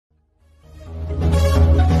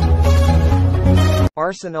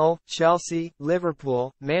Arsenal, Chelsea,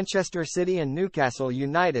 Liverpool, Manchester City and Newcastle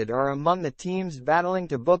United are among the teams battling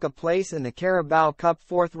to book a place in the Carabao Cup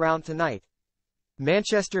fourth round tonight.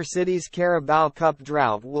 Manchester City's Carabao Cup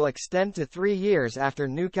drought will extend to 3 years after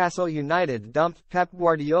Newcastle United dumped Pep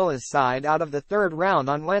Guardiola's side out of the third round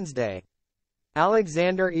on Wednesday.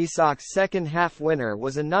 Alexander Isak's second-half winner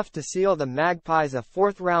was enough to seal the Magpies a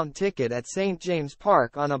fourth-round ticket at St James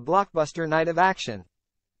Park on a blockbuster night of action.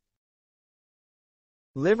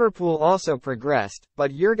 Liverpool also progressed,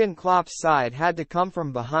 but Jurgen Klopp's side had to come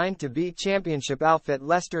from behind to beat Championship outfit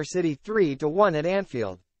Leicester City 3-1 at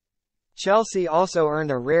Anfield. Chelsea also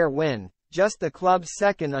earned a rare win, just the club's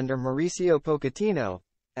second under Mauricio Pochettino,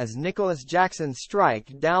 as Nicholas Jackson's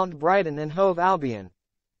strike downed Brighton and Hove Albion.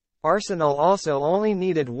 Arsenal also only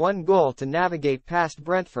needed 1 goal to navigate past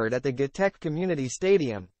Brentford at the Gatek Community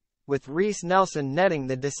Stadium, with Reece Nelson netting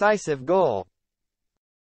the decisive goal.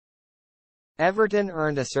 Everton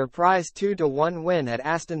earned a surprise 2-1 win at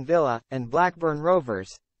Aston Villa, and Blackburn Rovers,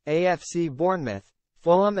 AFC Bournemouth,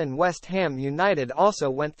 Fulham and West Ham United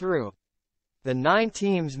also went through. The 9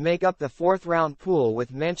 teams make up the fourth-round pool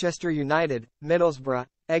with Manchester United, Middlesbrough,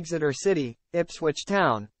 Exeter City, Ipswich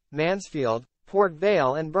Town, Mansfield, Port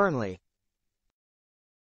Vale and Burnley.